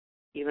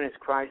 even as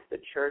Christ the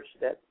church,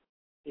 that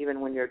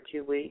even when you're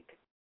too weak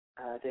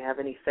to have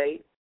any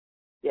faith,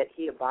 yet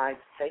he abides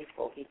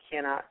faithful. He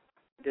cannot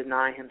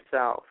deny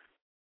himself,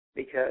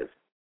 because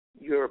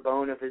you're a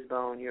bone of his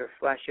bone, you're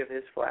flesh of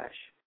his flesh.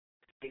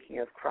 Speaking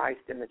of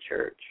Christ in the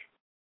church,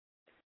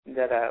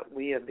 that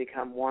we have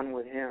become one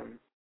with him,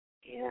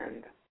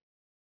 and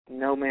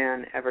no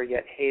man ever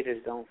yet hated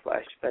his own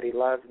flesh, but he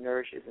loves,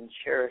 nourishes, and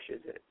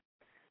cherishes it.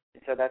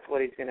 And so that's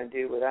what he's going to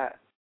do with us.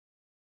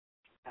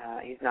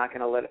 He's not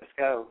going to let us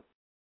go.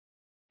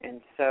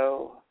 And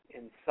so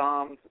in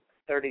Psalms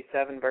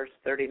 37, verse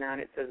 39,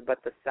 it says,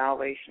 "But the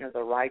salvation of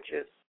the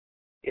righteous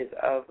is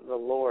of the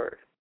Lord.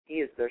 He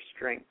is their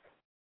strength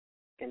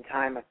in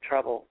time of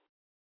trouble."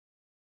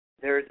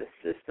 There is a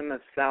system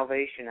of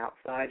salvation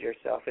outside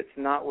yourself. It's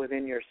not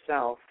within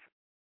yourself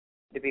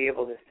to be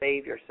able to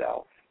save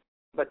yourself,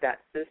 but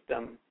that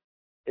system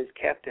is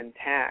kept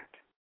intact,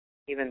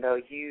 even though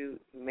you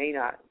may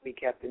not be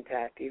kept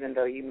intact, even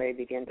though you may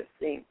begin to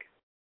sink.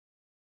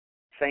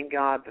 Thank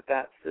God that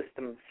that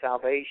system of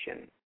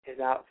salvation is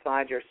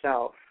outside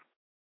yourself.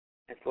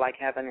 It's like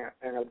having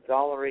an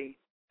auxiliary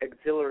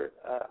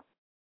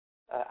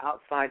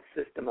outside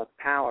system of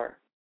power.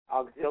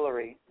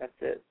 Auxiliary,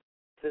 that's it,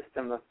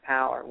 system of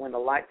power. When the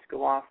lights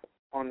go off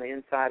on the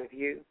inside of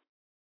you,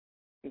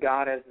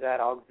 God has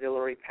that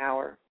auxiliary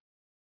power.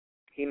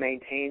 He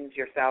maintains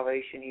your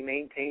salvation. He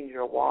maintains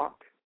your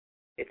walk.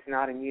 It's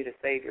not in you to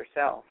save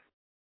yourself.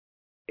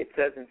 It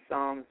says in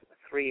Psalms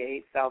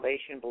 3:8,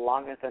 "Salvation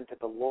belongeth unto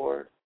the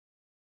Lord.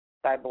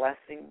 Thy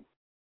blessing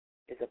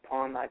is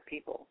upon thy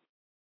people."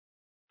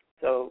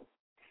 So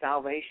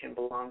salvation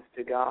belongs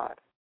to God.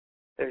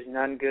 There's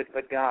none good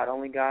but God.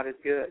 Only God is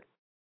good.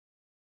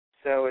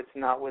 So it's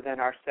not within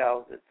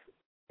ourselves.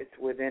 It's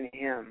within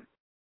him.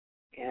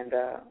 And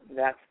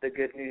that's the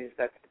good news.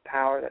 That's the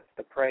power. That's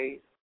the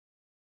praise.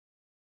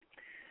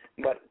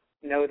 But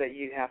know that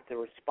you have to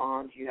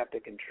respond. You have to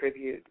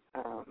contribute.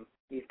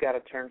 You've got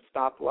to turn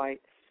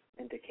stoplights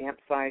into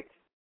campsites.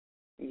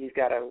 You've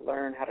got to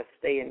learn how to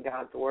stay in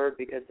God's Word,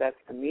 because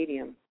that's the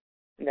medium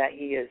that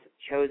he has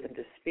chosen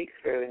to speak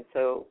through. And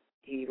so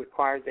he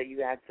requires that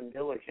you add some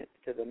diligence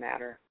to the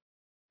matter.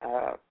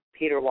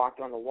 Peter walked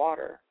on the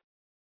water,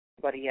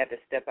 but he had to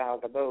step out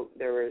of the boat.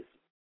 There was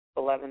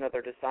 11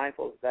 other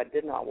disciples that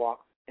did not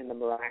walk in the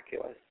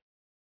miraculous.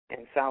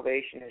 And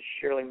salvation is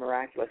surely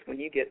miraculous. When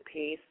you get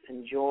peace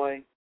and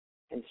joy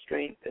and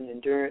strength and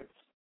endurance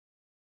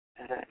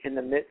in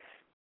the midst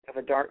of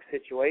a dark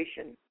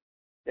situation,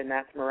 then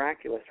that's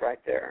miraculous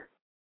right there.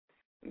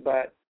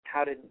 But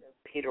how did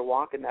Peter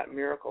walk in that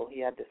miracle? He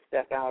had to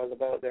step out of the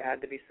boat. There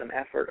had to be some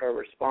effort or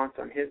response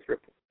on his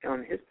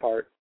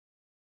part.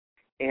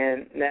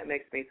 And that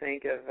makes me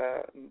think of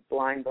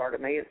blind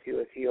Bartimaeus who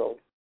was healed.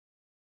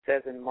 It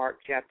says in Mark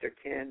chapter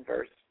 10,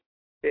 verse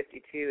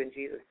 52, "And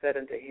Jesus said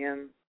unto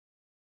him,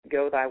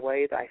 Go thy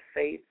way, thy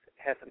faith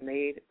hath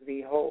made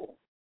thee whole."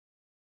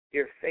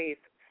 Your faith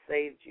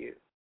saved you.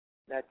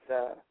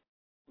 That's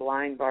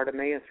blind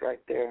Bartimaeus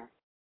right there.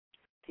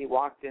 He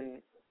walked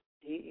in,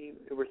 he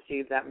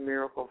received that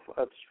miracle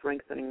of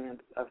strengthening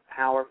of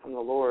power from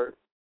the Lord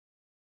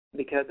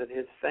because of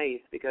his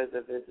faith, because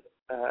of his,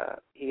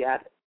 he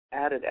had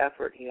added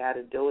effort, he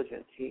added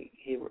diligence,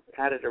 he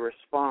added a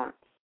response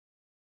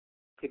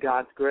to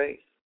God's grace.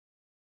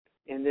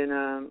 And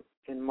then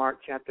in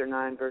Mark chapter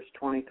 9, verse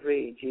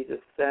 23, Jesus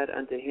said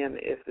unto him,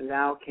 "If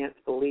thou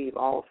canst believe,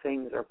 all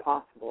things are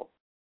possible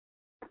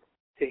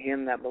to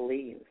him that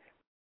believes."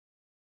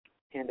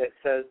 And it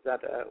says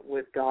that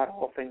with God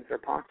all things are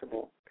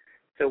possible.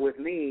 So with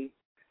me,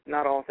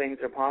 not all things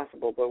are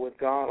possible, but with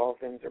God all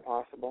things are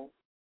possible.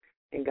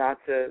 And God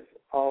says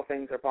all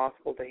things are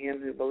possible to him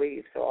who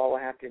believes. So all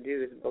I have to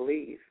do is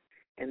believe.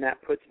 And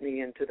that puts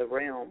me into the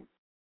realm,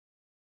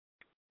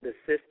 the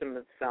system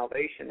of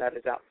salvation that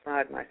is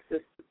outside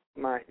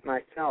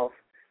myself,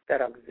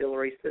 that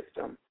auxiliary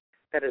system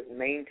that is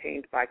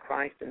maintained by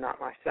Christ and not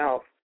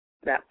myself.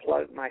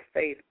 My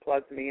faith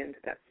plugs me into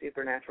that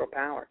supernatural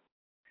power,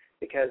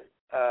 because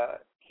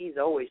he's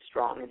always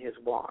strong in his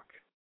walk.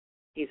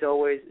 He's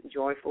always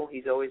joyful.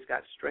 He's always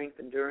got strength,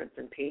 endurance,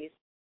 and peace.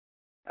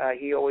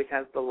 He always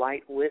has the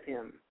light with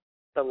him.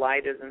 The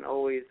light isn't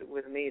always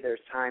with me.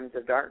 There's times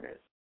of darkness.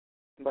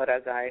 But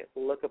as I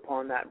look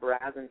upon that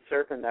brazen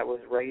serpent that was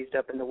raised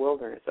up in the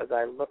wilderness, as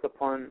I look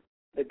upon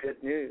the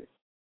good news,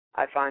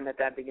 I find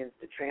that begins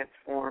to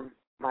transform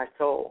my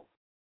soul.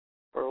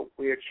 For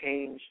we are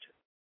changed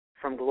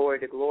from glory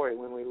to glory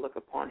when we look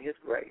upon his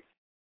grace,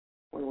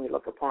 when we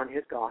look upon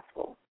his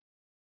gospel.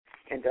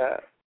 And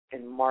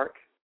in Mark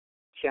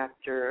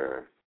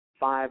chapter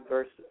 5,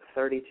 verse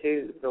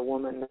 32, the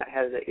woman that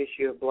had the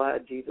issue of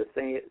blood, Jesus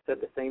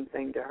said the same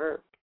thing to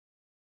her.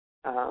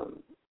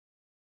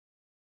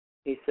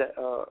 He said,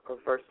 or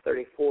verse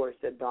 34, he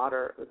said,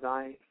 "Daughter,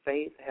 thy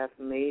faith hath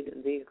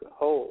made thee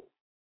whole.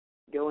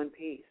 Go in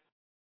peace.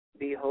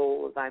 Be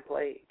whole of thy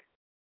plague."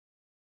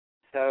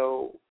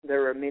 So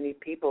there were many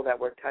people that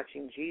were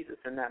touching Jesus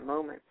in that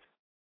moment.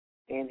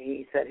 And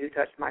he said, "Who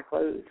touched my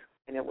clothes?"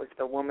 And it was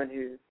the woman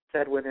who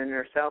said within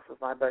herself,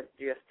 if I but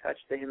just touch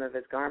the hem of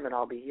his garment,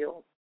 I'll be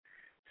healed.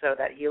 So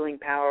that healing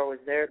power was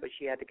there, but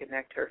she had to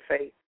connect her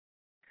faith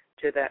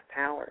to that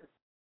power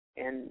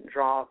and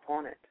draw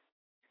upon it.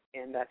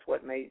 And that's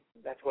what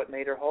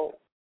made her whole.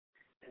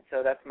 And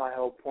so that's my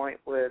whole point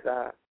with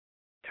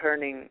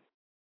turning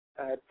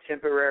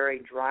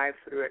temporary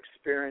drive-through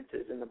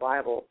experiences in the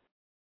Bible,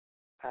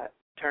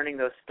 turning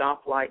those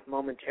stoplight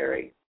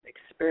momentary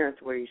experience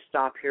where you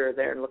stop here or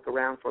there and look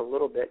around for a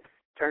little bit,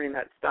 turning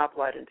that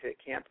stoplight into a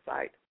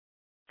campsite,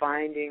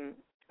 finding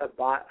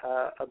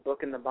a book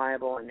in the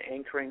Bible and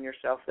anchoring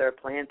yourself there,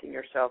 planting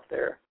yourself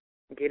there,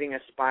 getting a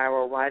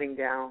spiral, writing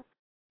down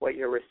what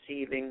you're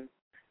receiving,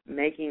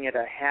 making it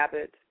a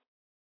habit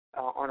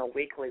on a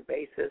weekly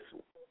basis,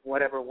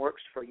 whatever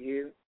works for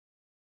you,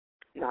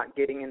 not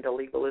getting into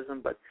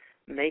legalism, but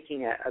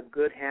making it a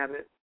good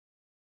habit,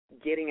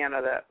 getting out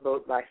of that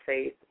boat by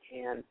faith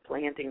and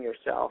planting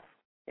yourself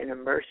and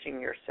immersing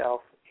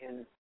yourself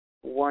in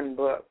one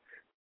book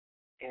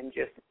and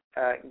just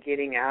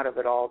getting out of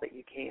it all that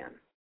you can.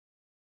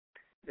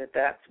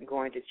 That's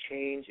going to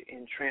change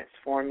and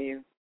transform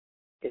you.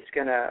 It's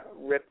going to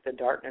rip the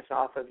darkness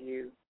off of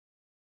you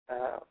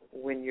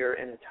when you're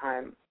in a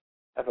time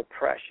of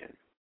oppression.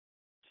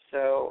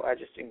 So I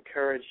just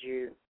encourage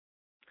you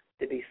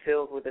to be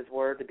filled with His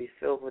Word, to be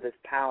filled with His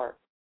power.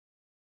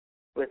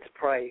 Let's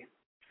pray.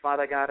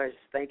 Father God, I just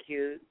thank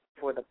you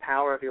for the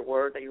power of your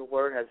Word, that your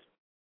Word has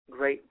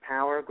great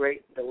power,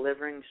 great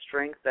delivering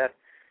strength, that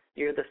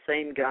you're the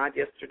same God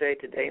yesterday,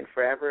 today, and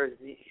forever.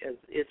 As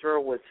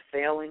Israel was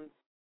failing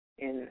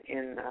in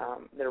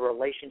their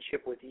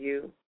relationship with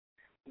you,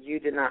 you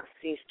did not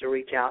cease to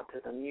reach out to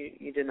them.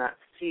 You did not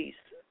cease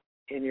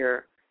in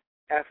your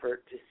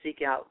effort to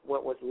seek out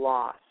what was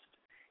lost.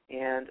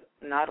 And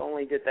not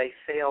only did they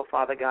fail,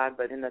 Father God,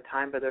 but in the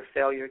time of their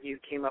failure, you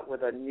came up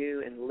with a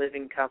new and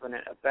living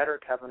covenant, a better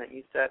covenant.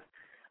 You said,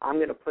 I'm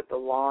going to put the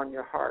law in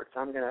your hearts.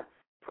 I'm going to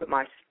put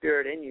my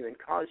spirit in you and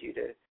cause you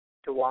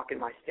to walk in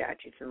my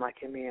statutes and my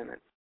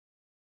commandments.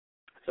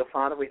 So,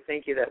 Father, we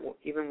thank you that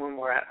even when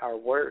we're at our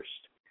worst,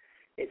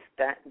 it's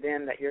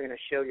then that you're going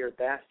to show your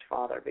best,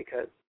 Father,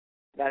 because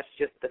that's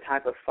just the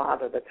type of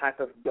Father, the type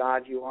of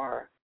God you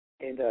are.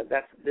 And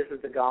this is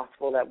the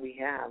gospel that we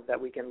have, that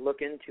we can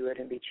look into it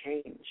and be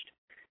changed,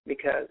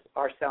 because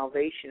our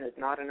salvation is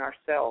not in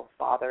ourselves,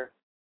 Father.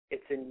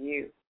 It's in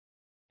you.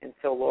 And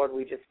so, Lord,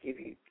 we just give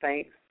you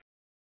thanks.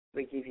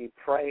 We give you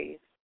praise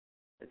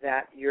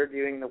that you're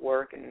doing the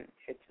work, and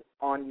it's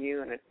on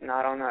you and it's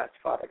not on us,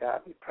 Father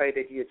God. We pray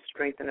that you'd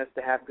strengthen us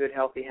to have good,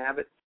 healthy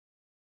habits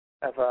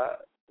of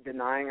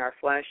denying our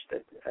flesh,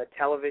 the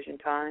television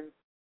time,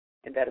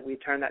 and that we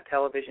turn that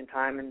television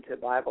time into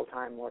Bible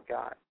time, Lord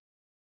God.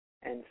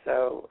 And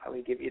so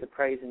we give you the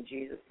praise in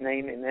Jesus'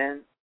 name.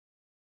 Amen.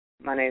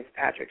 My name is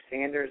Patrick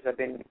Sanders. I've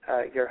been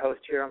your host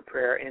here on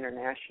Prayer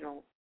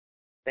International.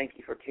 Thank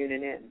you for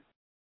tuning in.